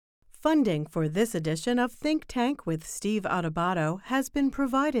Funding for this edition of Think Tank with Steve Adubato has been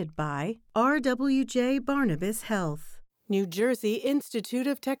provided by RWJ Barnabas Health, New Jersey Institute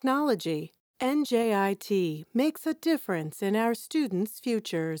of Technology, NJIT makes a difference in our students'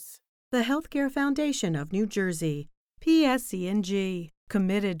 futures. The Healthcare Foundation of New Jersey, PSE&G,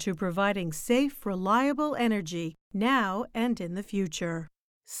 committed to providing safe, reliable energy now and in the future.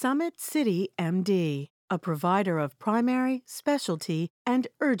 Summit City MD, a provider of primary, specialty, and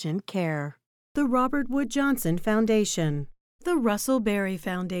urgent care. The Robert Wood Johnson Foundation. The Russell Berry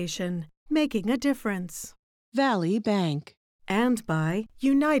Foundation, making a difference. Valley Bank. And by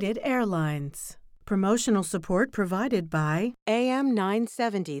United Airlines. Promotional support provided by AM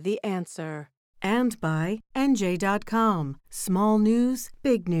 970 The Answer. And by NJ.com. Small news,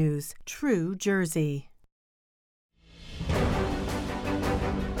 big news, true Jersey.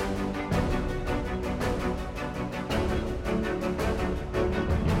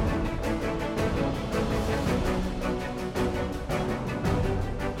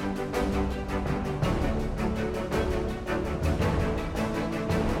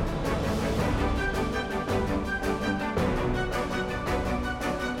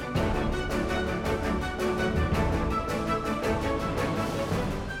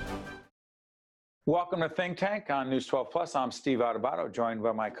 Welcome to Think Tank on News 12 Plus. I'm Steve Adubato, joined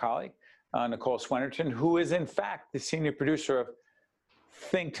by my colleague, Nicole Swenerton, who is in fact the senior producer of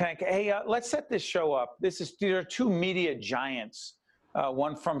Think Tank. Hey, let's set this show up. These are two media giants,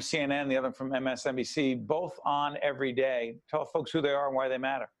 one from CNN, the other from MSNBC, both on every day. Tell folks who they are and why they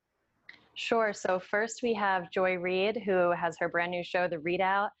matter. Sure. So first we have Joy Reid, who has her brand new show, The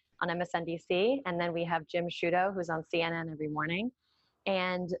ReidOut, on MSNBC. And then we have Jim Sciutto, who's on CNN every morning.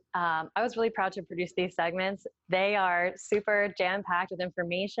 And I was really proud to produce these segments. They are super jam-packed with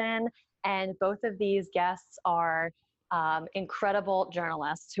information. And both of these guests are incredible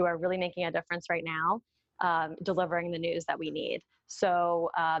journalists who are really making a difference right now, delivering the news that we need. So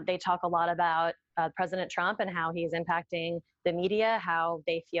they talk a lot about President Trump and how he's impacting the media, how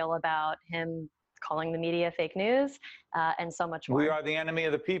they feel about him calling the media fake news, and so much more. We are the enemy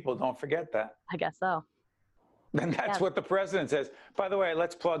of the people. Don't forget that. I guess so. And that's what the president says. By the way,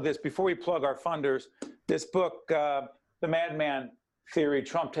 let's plug this. Before we plug our funders, this book, The Madman Theory,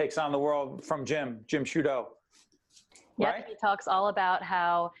 Trump Takes on the World, from Jim Sciutto. Yep, right? He talks all about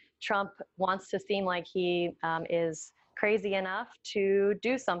how Trump wants to seem like he is crazy enough to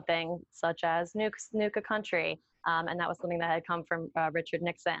do something such as nuke a country. And that was something that had come from Richard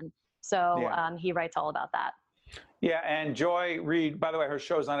Nixon. So he writes all about that. Yeah, and Joy Reid, by the way, her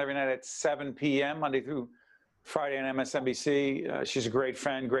show's on every night at 7 p.m., Monday through Friday on MSNBC. She's a great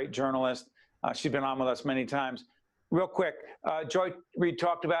friend, great journalist. She's been on with us many times. Real quick, Joy Reid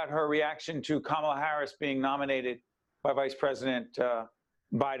talked about her reaction to Kamala Harris being nominated by Vice President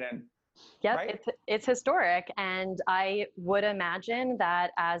Biden. Yep, right? it's historic. And I would imagine that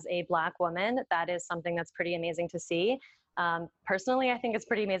as a Black woman, that is something that's pretty amazing to see. Personally, I think it's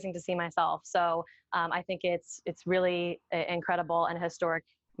pretty amazing to see myself. So I think it's really incredible and a historic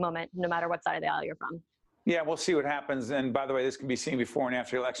moment, no matter what side of the aisle you're from. Yeah, we'll see what happens. And by the way, this can be seen before and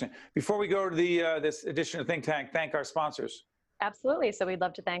after the election. Before we go to the this edition of Think Tank, thank our sponsors. Absolutely. So we'd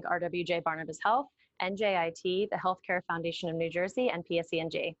love to thank RWJ Barnabas Health, NJIT, the Healthcare Foundation of New Jersey, and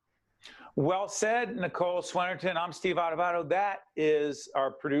PSE&G. Well said, Nicole Swenerton. I'm Steve Adubato. That is our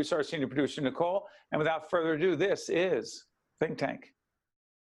producer, our senior producer, Nicole. And without further ado, this is Think Tank.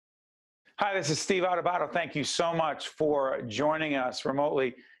 Hi, this is Steve Adubato. Thank you so much for joining us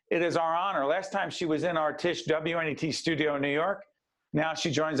remotely. It is our honor. Last time she was in our Tisch WNET studio in New York. Now she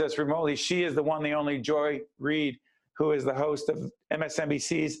joins us remotely. She is the one, the only Joy Reid, who is the host of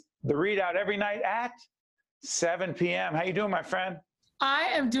MSNBC's The ReidOut every night at 7 p.m. How you doing, my friend? I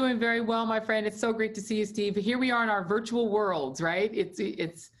am doing very well, my friend. It's so great to see you, Steve. Here we are in our virtual worlds, right? It's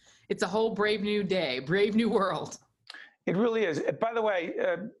a whole brave new day, brave new world. It really is. By the way,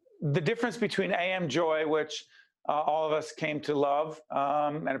 the difference between AM Joy, which all of us came to love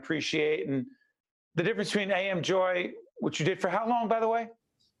and appreciate, and the difference between AM Joy, which you did for how long, by the way?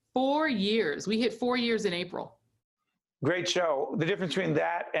 4 years. We hit 4 years in April. Great show. The difference between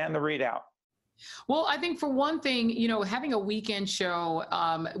that and The ReidOut. Well, I think for one thing, you know, having a weekend show,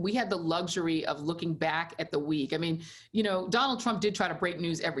 we had the luxury of looking back at the week. I mean, you know, Donald Trump did try to break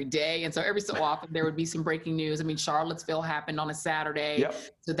news every day. And so every so often there would be some breaking news. I mean, Charlottesville happened on a Saturday. Yep.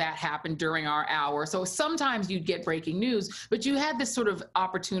 So that happened during our hour. So sometimes you'd get breaking news, but you had this sort of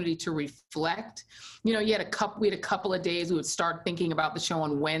opportunity to reflect. You know, we had a couple of days we would start thinking about the show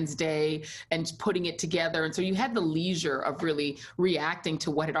on Wednesday and putting it together. And so you had the leisure of really reacting to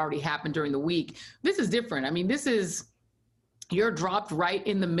what had already happened during the week. This is different. I mean, this is you're dropped right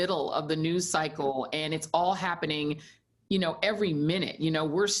in the middle of the news cycle, and it's all happening, every minute.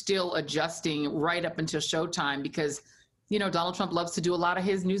 We're still adjusting right up until showtime because, Donald Trump loves to do a lot of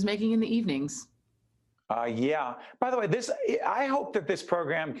his newsmaking in the evenings. Yeah. By the way, I hope that this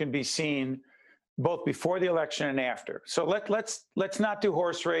program can be seen both before the election and after. So let's not do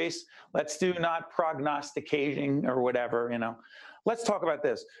horse race. Let's do not prognosticating or whatever. Let's talk about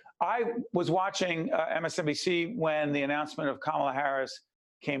this. I was watching MSNBC when the announcement of Kamala Harris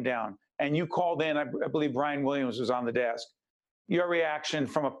came down, and you called in. I believe Brian Williams was on the desk. Your reaction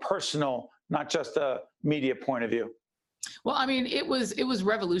from a personal, not just a media point of view. Well, I mean, it was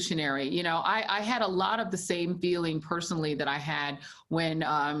revolutionary. I had a lot of the same feeling personally that I had when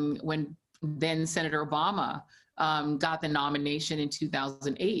then Senator Obama got the nomination in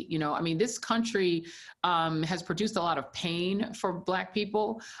 2008. I mean, this country has produced a lot of pain for Black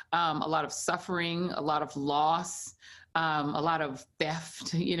people, a lot of suffering, a lot of loss, a lot of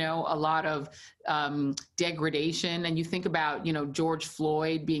theft, a lot of degradation. And you think about, George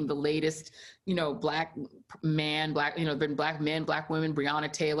Floyd being the latest, Black man, been Black men, Black women,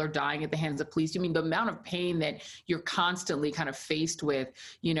 Breonna Taylor dying at the hands of police. I mean, the amount of pain that you're constantly kind of faced with,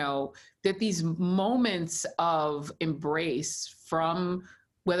 that these moments of embrace from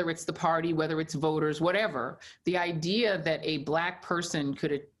whether it's the party, whether it's voters, whatever, the idea that a Black person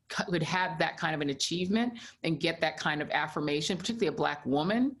could have that kind of an achievement and get that kind of affirmation, particularly a Black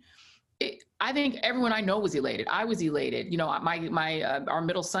woman. I think everyone I know was elated. I was elated. Our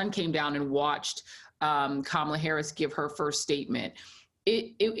middle son came down and watched Kamala Harris give her first statement.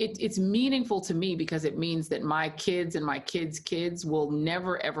 It's meaningful to me because it means that my kids and my kids' kids will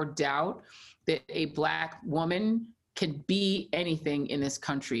never, ever doubt that a Black woman can be anything in this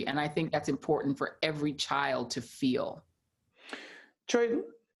country. And I think that's important for every child to feel. Joy,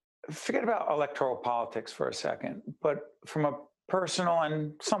 forget about electoral politics for a second, but from a personal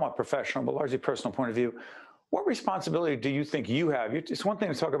and somewhat professional, but largely personal point of view, what responsibility do you think you have? It's one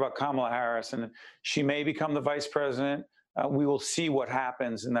thing to talk about Kamala Harris, and she may become the vice president. We will see what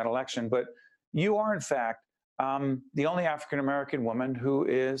happens in that election. But you are, in fact, the only African-American woman who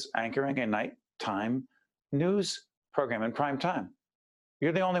is anchoring a nighttime news program in prime time.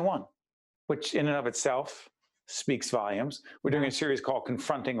 You're the only one, which in and of itself speaks volumes. We're doing a series called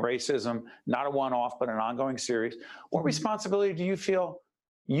Confronting Racism, not a one-off, but an ongoing series. What responsibility do you feel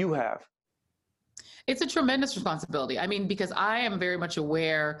you have? It's a tremendous responsibility. I mean, because I am very much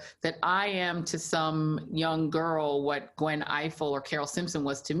aware that I am to some young girl what Gwen Ifill or Carol Simpson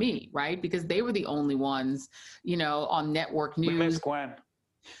was to me, right? Because they were the only ones, on network news. We miss Gwen.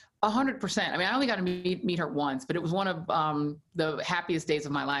 100%. I mean, I only got to meet her once, but it was one of the happiest days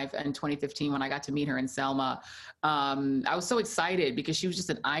of my life in 2015 when I got to meet her in Selma. I was so excited because she was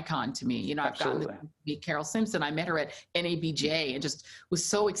just an icon to me. I've gotten to meet Carol Simpson. I met her at NABJ and just was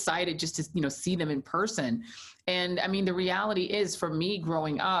so excited just to, see them in person. And I mean, the reality is for me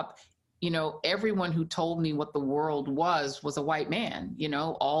growing up, everyone who told me what the world was a white man.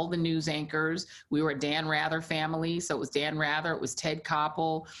 All the news anchors, we were a Dan Rather family. So it was Dan Rather, it was Ted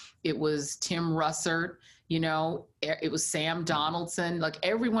Koppel, it was Tim Russert, it was Sam Donaldson, like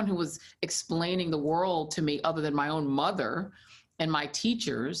everyone who was explaining the world to me other than my own mother and my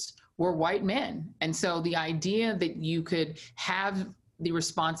teachers were white men. And so the idea that you could have the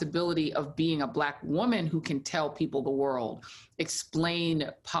responsibility of being a Black woman who can tell people the world, explain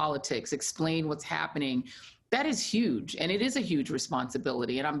politics, explain what's happening, that is huge. And it is a huge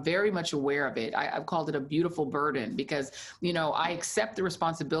responsibility. And I'm very much aware of it. I've called it a beautiful burden because, I accept the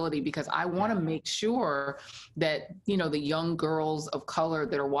responsibility because I want to make sure that, the young girls of color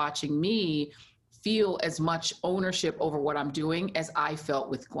that are watching me feel as much ownership over what I'm doing as I felt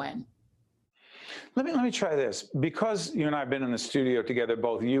with Gwen. Let me try this. Because you and I have been in the studio together,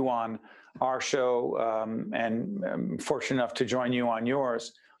 both you on our show and I'm fortunate enough to join you on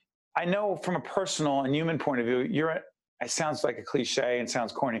yours, I know from a personal and human point of view, it sounds like a cliche and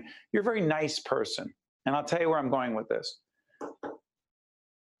sounds corny, you're a very nice person. And I'll tell you where I'm going with this.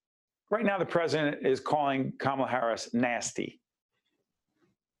 Right now, the president is calling Kamala Harris nasty.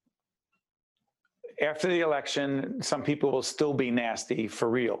 After the election, some people will still be nasty for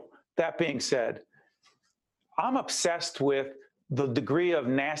real. That being said, I'm obsessed with the degree of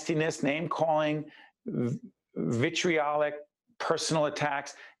nastiness, name calling, vitriolic, personal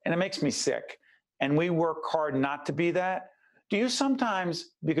attacks, and it makes me sick. And we work hard not to be that. Do you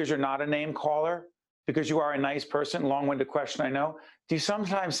sometimes, because you're not a name caller, because you are a nice person, long-winded question, I know, do you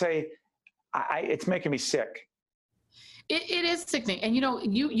sometimes say, it's making me sick? It is sickening. And,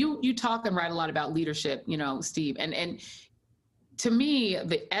 you talk and write a lot about leadership, Steve, and to me,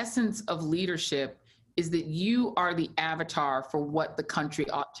 the essence of leadership is that you are the avatar for what the country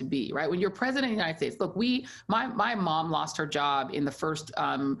ought to be, right? When you're president of the United States, look, my mom lost her job in the first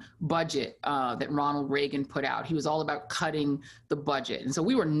budget that Ronald Reagan put out. He was all about cutting the budget. And so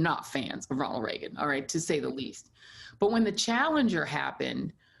we were not fans of Ronald Reagan, all right, to say the least. But when the Challenger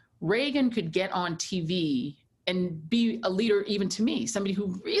happened, Reagan could get on TV and be a leader, even to me, somebody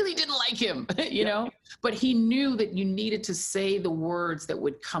who really didn't like him, you know, but he knew that you needed to say the words that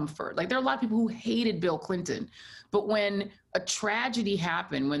would comfort. Like, there are a lot of people who hated Bill Clinton, but when a tragedy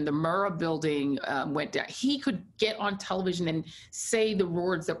happened, when the Murrah building went down, he could get on television and say the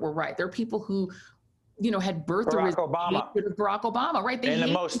words that were right. There are people who, you know, had birthright Barack Obama, right? In the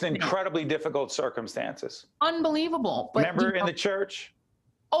most incredibly difficult circumstances. Unbelievable. But, remember, in the church?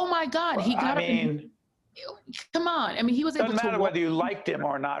 Oh my God, he got come on. I mean, he was able to. Doesn't matter whether you liked him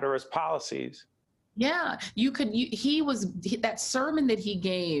or not, or his policies. Yeah, that sermon that he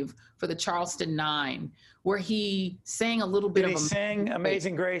gave for the Charleston Nine, where he sang a little bit of. Did he sing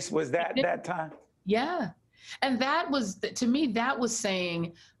Amazing Grace? Was that time? Yeah, and that was, to me, that was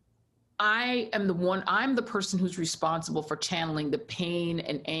saying, I'm the person who's responsible for channeling the pain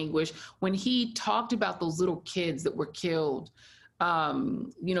and anguish. When he talked about those little kids that were killed,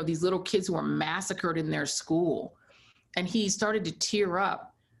 you know, these little kids who were massacred in their school, and he started to tear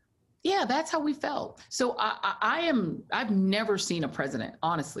up. Yeah, that's how we felt. So I've never seen a president,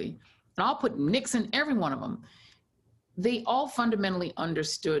 honestly, and I'll put Nixon, every one of them. They all fundamentally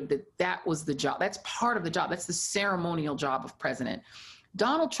understood that that was the job. That's part of the job. That's the ceremonial job of president.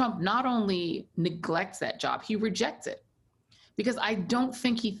 Donald Trump not only neglects that job, he rejects it. Because I don't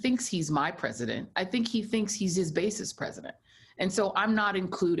think he thinks he's my president. I think he thinks he's his base's president. And so I'm not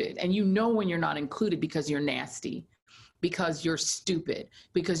included. And you know when you're not included because you're nasty, because you're stupid,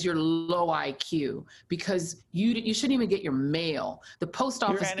 because you're low IQ, because you shouldn't even get your mail. The post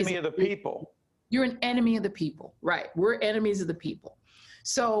office You're an enemy of the people. You're an enemy of the people, right? We're enemies of the people.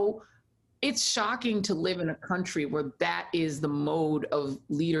 So it's shocking to live in a country where that is the mode of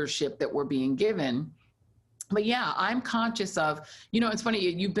leadership that we're being given. But yeah, I'm conscious of, you know, it's funny,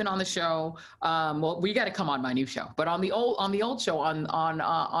 you've been on the show. Well, we got to come on my new show, but on the old show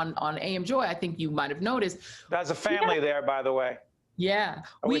on AM Joy, I think you might've noticed. That's a family there, by the way. Yeah.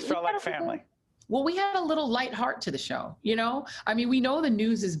 We felt like family. Well, we had a little light heart to the show, you know? I mean, we know the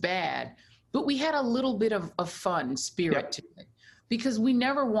news is bad, but we had a little bit of fun spirit to it. Because we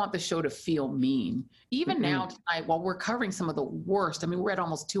never want the show to feel mean. Even now tonight, while we're covering some of the worst, I mean, we're at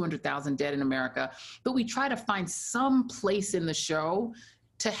almost 200,000 dead in America, but we try to find some place in the show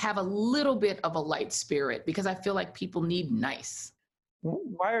to have a little bit of a light spirit, because I feel like people need nice.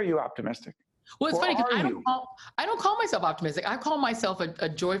 Why are you optimistic? Well, it's funny because I don't call myself optimistic. I call myself a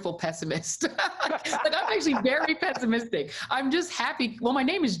joyful pessimist. Like, I'm actually very pessimistic. I'm just happy. Well, my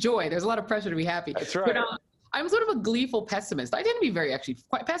name is Joy. There's a lot of pressure to be happy. That's right. But, I'm sort of a gleeful pessimist. I tend to be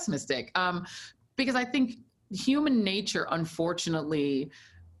quite pessimistic, because I think human nature, unfortunately,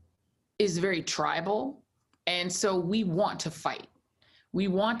 is very tribal. And so we want to fight. We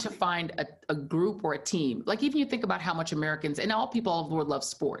want to find a group or a team. Like, even you think about how much Americans and all people all over the world love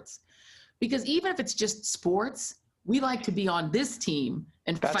sports. Because even if it's just sports, we like to be on this team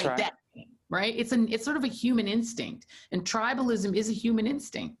and fight that team, right? It's sort of a human instinct, and tribalism is a human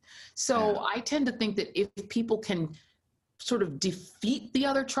instinct. So I tend to think that if people can sort of defeat the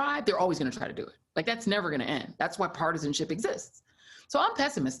other tribe, they're always going to try to do it. Like, that's never going to end. That's why partisanship exists. So I'm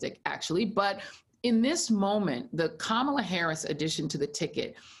pessimistic, actually, but in this moment, the Kamala Harris addition to the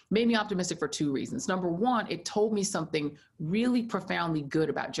ticket made me optimistic for two reasons. Number one, it told me something really profoundly good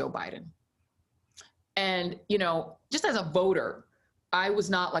about Joe Biden. And, you know, just as a voter, I was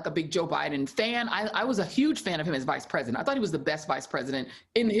not like a big Joe Biden fan. I was a huge fan of him as vice president. I thought he was the best vice president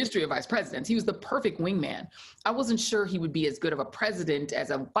in the history of vice presidents. He was the perfect wingman. I wasn't sure he would be as good of a president as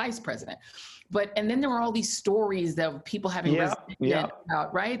a vice president. And then there were all these stories of people having resentment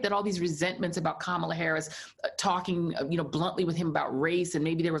about, right? That all these resentments about Kamala Harris talking, you know, bluntly with him about race, and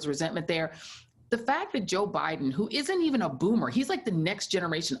maybe there was resentment there. The fact that Joe Biden, who isn't even a boomer, he's like the next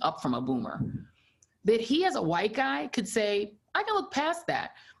generation up from a boomer, that he as a white guy could say, I can look past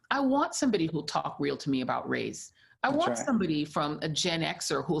that. I want somebody who'll talk real to me about race. I want somebody from a Gen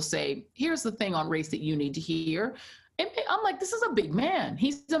Xer who'll say, here's the thing on race that you need to hear. And I'm like, this is a big man.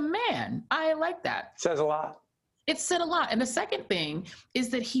 He's a man. I like that. Says a lot. It said a lot. And the second thing is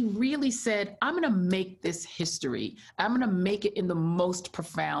that he really said, I'm going to make this history. I'm going to make it in the most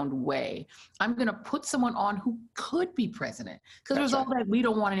profound way. I'm going to put someone on who could be president. Because there's all that, we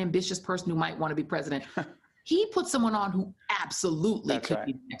don't want an ambitious person who might want to be president. He put someone on who absolutely could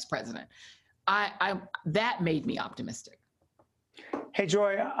be the next president. That made me optimistic. Hey,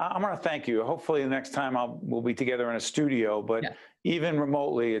 Joy, I want to thank you. Hopefully the next time we'll be together in a studio, but even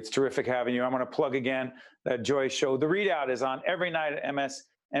remotely, it's terrific having you. I'm going to plug again that Joy show. The Readout is on every night at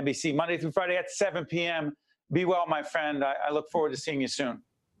MSNBC, Monday through Friday at 7 p.m. Be well, my friend. I look forward to seeing you soon.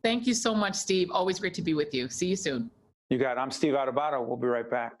 Thank you so much, Steve. Always great to be with you. See you soon. You got it. I'm Steve Adubato. We'll be right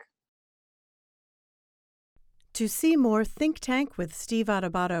back. To see more Think Tank with Steve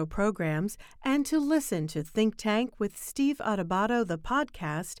Adubato programs and to listen to Think Tank with Steve Adubato, the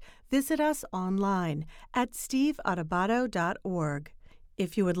podcast, visit us online at steveadubato.org.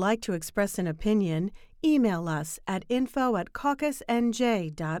 If you would like to express an opinion, email us at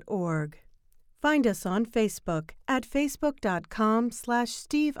info@caucusnj.org. Find us on Facebook at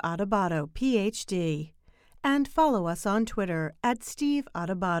facebook.com/Steve Adubato, PhD, and follow us on Twitter at Steve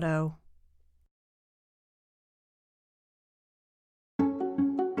Adubato.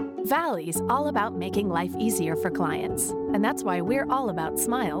 Valley's all about making life easier for clients, and that's why we're all about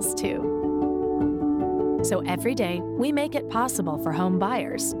smiles, too. So every day, we make it possible for home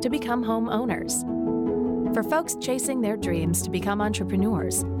buyers to become home owners, for folks chasing their dreams to become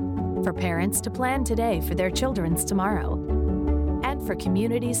entrepreneurs, for parents to plan today for their children's tomorrow, and for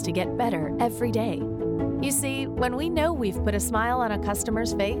communities to get better every day. You see, when we know we've put a smile on a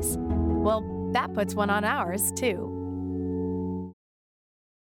customer's face, well, that puts one on ours, too.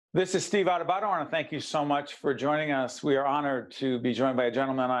 This is Steve Adubato. I want to thank you so much for joining us. We are honored to be joined by a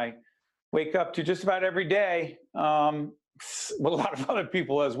gentleman I wake up to just about every day, with a lot of other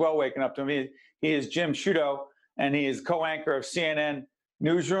people as well waking up to me. He is Jim Sciutto, and he is co-anchor of CNN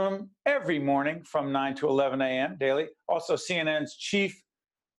Newsroom every morning from 9 to 11 a.m. daily. Also CNN's chief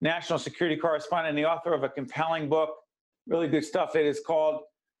national security correspondent and the author of a compelling book, really good stuff. It is called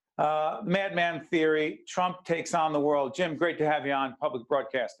Madman Theory, Trump Takes on the World. Jim, great to have you on Public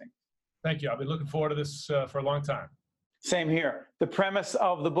Broadcasting. Thank you. I've been looking forward to this for a long time. Same here. The premise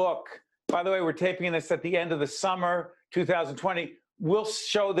of the book, by the way, we're taping this at the end of the summer 2020. We'll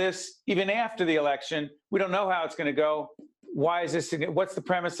show this even after the election. We don't know how it's going to go. Why is this? What's the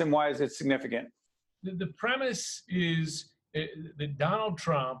premise and why is it significant? The premise is that Donald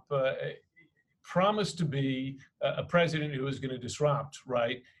Trump promised to be a president who was going to disrupt,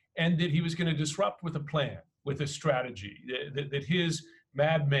 right? And that he was going to disrupt with a plan, with a strategy, that his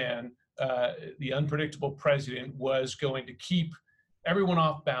madman, the unpredictable president, was going to keep everyone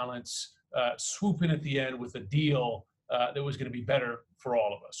off balance, swoop in at the end with a deal that was going to be better for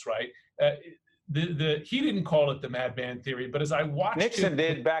all of us, right? He didn't call it the madman theory, but as I watched Nixon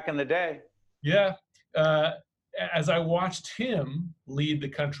did back in the day. Yeah. As I watched him lead the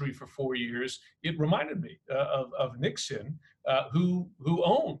country for 4 years, it reminded me of Nixon, who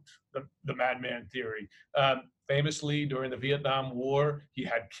owned the madman theory. Famously, during the Vietnam War, he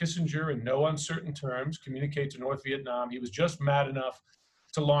had Kissinger in no uncertain terms communicate to North Vietnam. He was just mad enough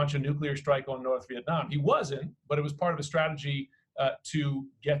to launch a nuclear strike on North Vietnam. He wasn't, but it was part of a strategy to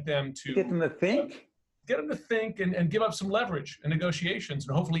get them to think? Get them to think and give up some leverage in negotiations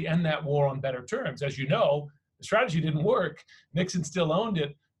and hopefully end that war on better terms. As you know, the strategy didn't work. Nixon still owned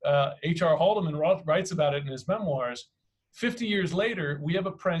it. H.R. Haldeman writes about it in his memoirs. 50 years later, we have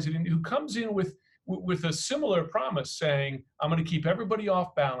a president who comes in with a similar promise saying, I'm going to keep everybody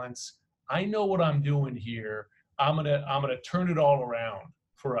off balance. I know what I'm doing here. I'm going to turn it all around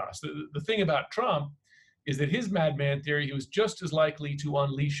for us. The thing about Trump is that his madman theory, he was just as likely to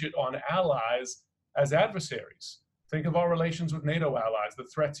unleash it on allies as adversaries. Think of our relations with NATO allies, the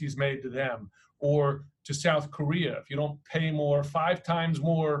threats he's made to them, or to South Korea. If you don't pay more, 5 times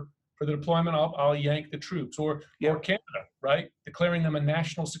more for the deployment, I'll yank the troops. Or Canada, right? Declaring them a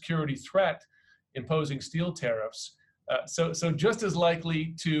national security threat, imposing steel tariffs. So just as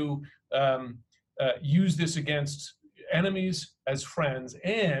likely to use this against enemies as friends,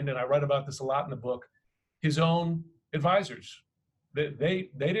 and I write about this a lot in the book, his own advisors.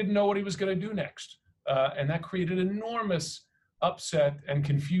 They didn't know what he was going to do next. And that created enormous upset and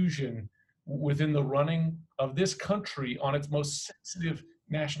confusion within the running of this country on its most sensitive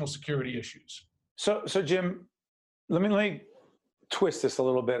national security issues. So Jim, let me twist this a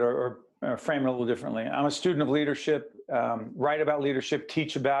little bit or frame it a little differently. I'm a student of leadership, write about leadership,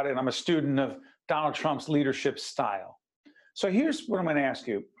 teach about it, and I'm a student of Donald Trump's leadership style. So here's what I'm going to ask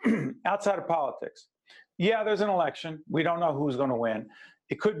you. Outside of politics, yeah, there's an election. We don't know who's going to win.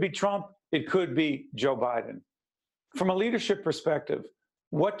 It could be Trump. It could be Joe Biden. From a leadership perspective,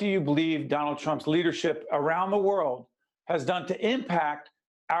 what do you believe Donald Trump's leadership around the world has done to impact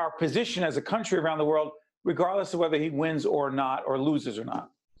our position as a country around the world, regardless of whether he wins or not, or loses or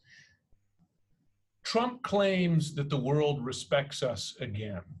not? Trump claims that the world respects us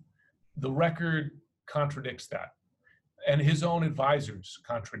again. The record contradicts that. and his own advisors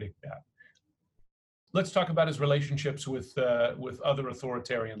contradict that. Let's talk about his relationships with other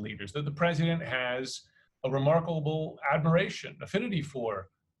authoritarian leaders. That the president has a remarkable admiration, affinity for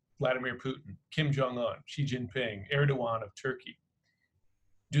Vladimir Putin, Kim Jong-un, Xi Jinping, Erdogan of Turkey.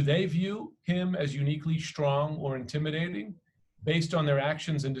 Do they view him as uniquely strong or intimidating? Based on their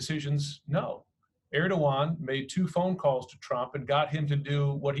actions and decisions, no. Erdogan made 2 phone calls to Trump and got him to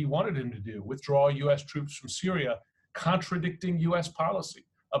do what he wanted him to do, withdraw US troops from Syria, contradicting US policy,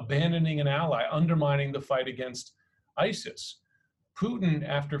 abandoning an ally, undermining the fight against ISIS. Putin,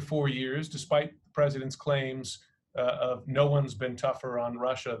 after 4 years, despite the president's claims of no one's been tougher on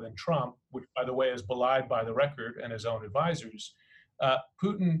Russia than Trump, which, by the way, is belied by the record and his own advisors,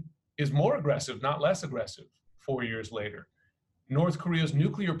 Putin is more aggressive, not less aggressive, 4 years later. North Korea's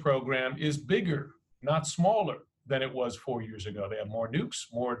nuclear program is bigger, not smaller, than it was 4 years ago. They have more nukes,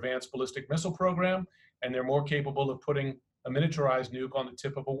 more advanced ballistic missile program, and they're more capable of putting a miniaturized nuke on the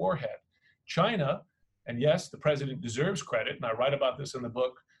tip of a warhead. China, and yes, the president deserves credit, and I write about this in the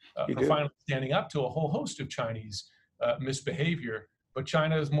book, for finally standing up to a whole host of Chinese misbehavior, but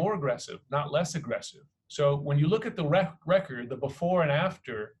China is more aggressive, not less aggressive. So when you look at the record, the before and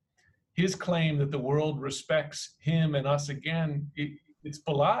after, his claim that the world respects him and us again, it's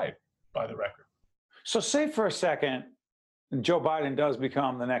belied by the record. So say for a second, Joe Biden does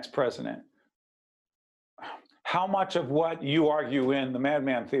become the next president. How much of what you argue in the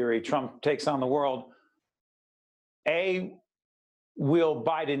madman theory, Trump takes on the world, A, will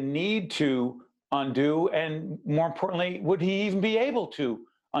Biden need to undo? And more importantly, would he even be able to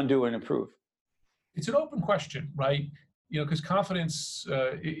undo and improve? It's an open question, right? Because confidence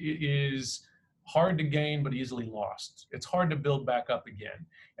is hard to gain, but easily lost. It's hard to build back up again.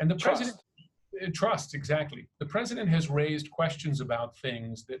 And the president, trust, exactly. The president has raised questions about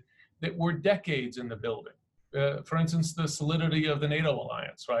things that were decades in the building. For instance, the solidity of the NATO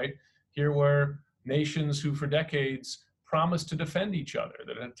alliance, right? Here were nations who for decades promised to defend each other,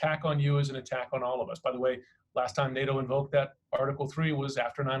 that an attack on you is an attack on all of us. By the way, last time NATO invoked that Article 3 was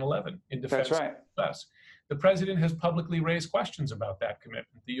after 9/11 in defense of the US. The president has publicly raised questions about that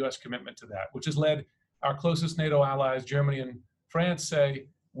commitment, the US commitment to that, which has led our closest NATO allies, Germany and France, say,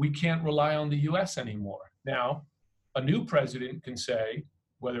 we can't rely on the US anymore. Now, a new president can say,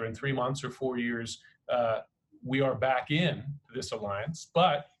 whether in 3 months or 4 years, we are back in this alliance,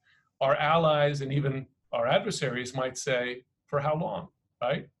 but our allies and even our adversaries might say, for how long,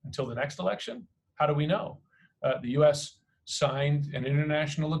 right? Until the next election? How do we know? The US signed an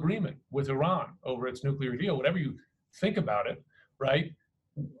international agreement with Iran over its nuclear deal. Whatever you think about it, right?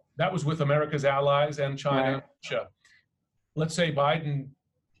 That was with America's allies and China and Russia. Let's say Biden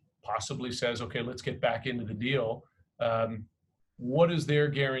possibly says, okay, let's get back into the deal. What is their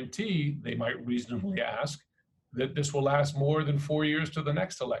guarantee, they might reasonably ask, that this will last more than 4 years to the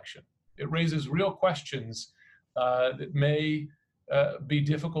next election? It raises real questions that may be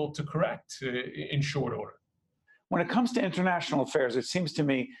difficult to correct in short order. When it comes to international affairs, it seems to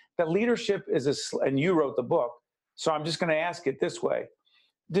me that leadership is and you wrote the book, so I'm just going to ask it this way.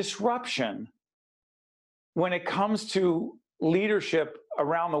 Disruption, when it comes to leadership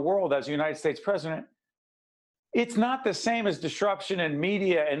around the world as the United States president, it's not the same as disruption in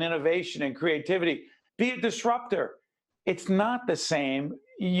media and innovation and creativity. Be a disruptor. It's not the same.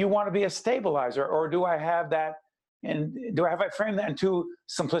 You want to be a stabilizer, or do I have that, and do I frame that in too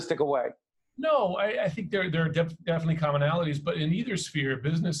simplistic a way? No, I think there are definitely commonalities, but in either sphere,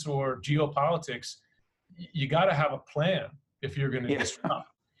 business or geopolitics, you got to have a plan if you're going to disrupt.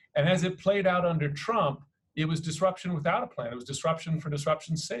 And as it played out under Trump, it was disruption without a plan. It was disruption for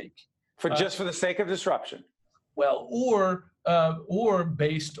disruption's sake. Just for the sake of disruption. Well, or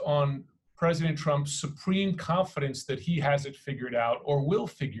based on President Trump's supreme confidence that he has it figured out or will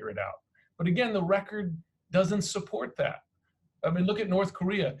figure it out. But again, the record doesn't support that. I mean, look at North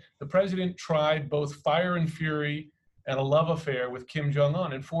Korea. The president tried both fire and fury and a love affair with Kim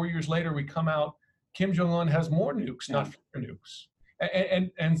Jong-un. And 4 years later, we come out, Kim Jong-un has more nukes, not fewer nukes.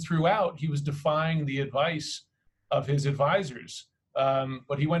 And throughout, he was defying the advice of his advisors.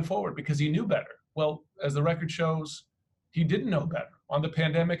 But he went forward because he knew better. Well, as the record shows, he didn't know better on the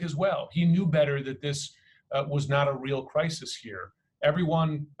pandemic as well. He knew better that this was not a real crisis here.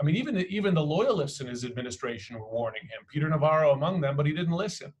 Everyone, I mean, even the loyalists in his administration were warning him, Peter Navarro among them, but he didn't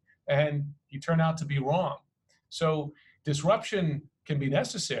listen. And he turned out to be wrong. So disruption can be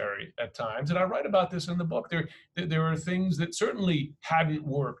necessary at times. And I write about this in the book. There are things that certainly hadn't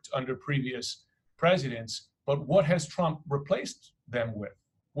worked under previous presidents, but what has Trump replaced them with?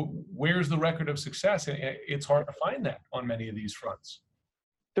 Where's the record of success? It's hard to find that on many of these fronts.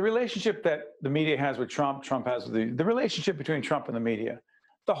 the relationship that the media has with Trump, Trump has with the relationship between Trump and the media,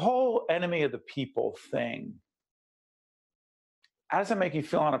 the whole enemy of the people thing, how does that make you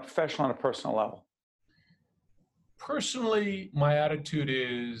feel on a professional and a personal level? Personally, my attitude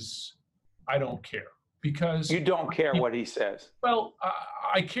is I don't care, because you don't care what he says. Well,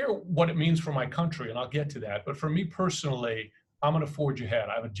 I care what it means for my country, and I'll get to that. But for me personally, I'm going to forge ahead.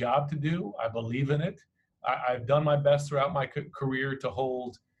 I have a job to do. I believe in it. I've done my best throughout my career to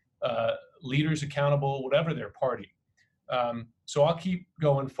hold leaders accountable, whatever their party. So I'll keep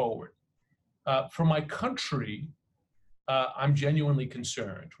going forward. For my country, I'm genuinely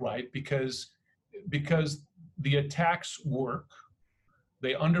concerned, right? Because the attacks work.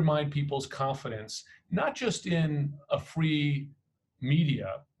 They undermine people's confidence, not just in a free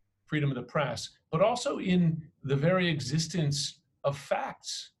media, freedom of the press, but also in the very existence of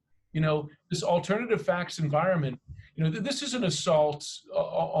facts. You know, this alternative facts environment, you know, this is an assault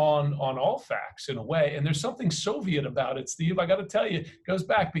on all facts in a way. And there's something Soviet about it, Steve. I got to tell you, it goes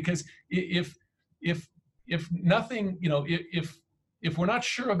back, because if nothing, you know, if we're not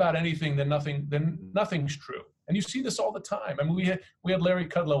sure about anything, then nothing's true. And you see this all the time. I mean, we had Larry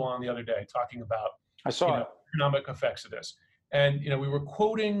Kudlow on the other day talking about economic effects of this. And, you know, we were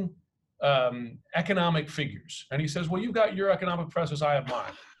quoting economic figures. And he says, well, you've got your economic professors, I have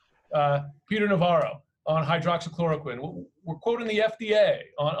mine. Peter Navarro on hydroxychloroquine. We're quoting the FDA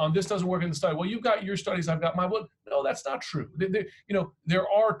on this doesn't work in the study. Well, you've got your studies, I've got mine. Well, no, that's not true. You know, there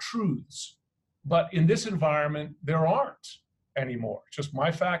are truths, but in this environment, there aren't anymore. It's just my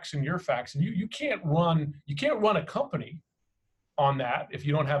facts and your facts. And you can't run a company on that if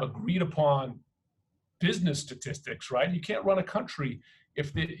you don't have agreed upon business statistics, right? You can't run a country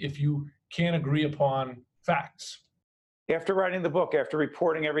if you can't agree upon facts. After writing the book, after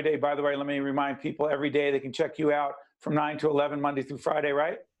reporting every day, by the way, let me remind people, every day they can check you out from 9 to 11, Monday through Friday,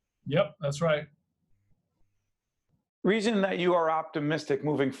 right? Yep, that's right. Reason that you are optimistic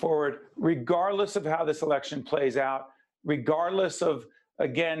moving forward, regardless of how this election plays out, regardless of,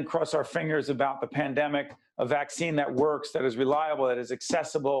 again, cross our fingers about the pandemic, a vaccine that works, that is reliable, that is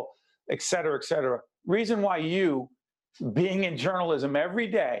accessible, et cetera, et cetera. Reason why you, being in journalism every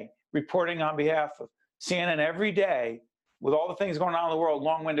day, reporting on behalf of CNN every day, with all the things going on in the world,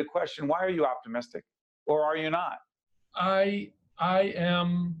 long-winded question, why are you optimistic? Or are you not? I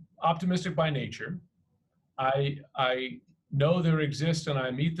am optimistic by nature. I know there exist, and I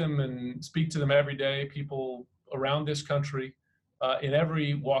meet them and speak to them every day, people around this country, in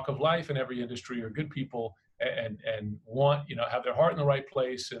every walk of life, in every industry, are good people and want, you know, have their heart in the right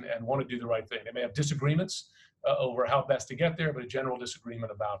place and want to do the right thing. They may have disagreements over how best to get there, but a general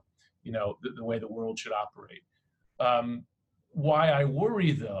disagreement about, you know, the way the world should operate. Why I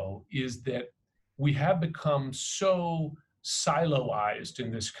worry, though, is that we have become so siloized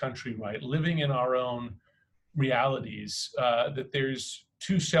in this country, right? Living in our own realities, that there's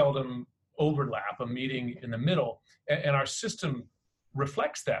too seldom overlap, a meeting in the middle. And our system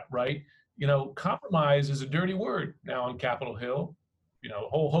reflects that, right? You know, compromise is a dirty word now on Capitol Hill. You know, a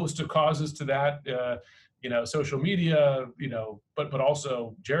whole host of causes to that, you know, social media, you know, but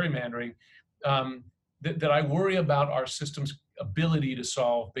also gerrymandering, that I worry about our system's ability to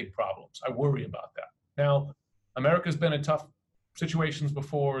solve big problems. I worry about that. Now, America's been in tough situations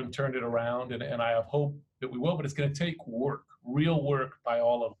before and turned it around, and I have hope that we will, but it's going to take work, real work by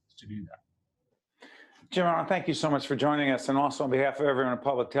all of us to do that. Jim Arno, thank you so much for joining us. And also on behalf of everyone at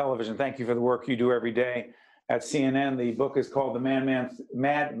public television, thank you for the work you do every day at CNN. The book is called The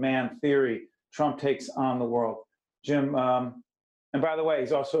Madman Theory, Trump Takes on the World. Jim, and by the way,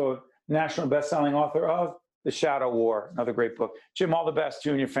 he's also a national best-selling author of The Shadow War, another great book. Jim, all the best to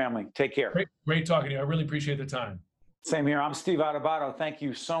you and your family. Take care. Great talking to you. I really appreciate the time. Same here. I'm Steve Adubato. Thank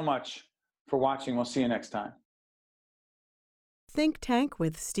you so much for watching. We'll see you next time. Think Tank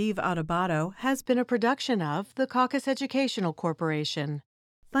with Steve Adubato has been a production of the Caucus Educational Corporation.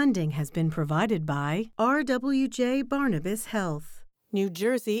 Funding has been provided by RWJ Barnabas Health, New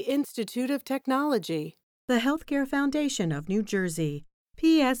Jersey Institute of Technology, the Healthcare Foundation of New Jersey,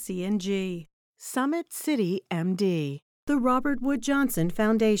 PSC&G, Summit City MD, the Robert Wood Johnson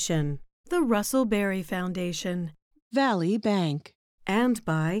Foundation, the Russell Berry Foundation, Valley Bank, and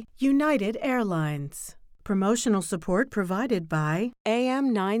by United Airlines. Promotional support provided by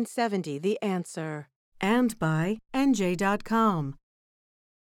AM 970 The Answer and by NJ.com.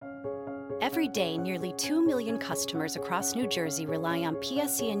 Every day, nearly 2 million customers across New Jersey rely on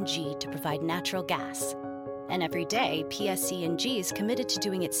PSC&G to provide natural gas. And every day, PSC&G is committed to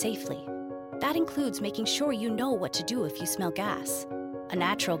doing it safely. That includes making sure you know what to do if you smell gas. A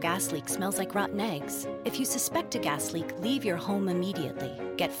natural gas leak smells like rotten eggs. If you suspect a gas leak, leave your home immediately.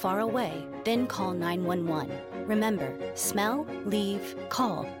 Get far away, then call 911. Remember, smell, leave,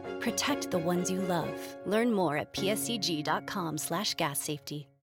 call. Protect the ones you love. Learn more at pseg.com/gas safety.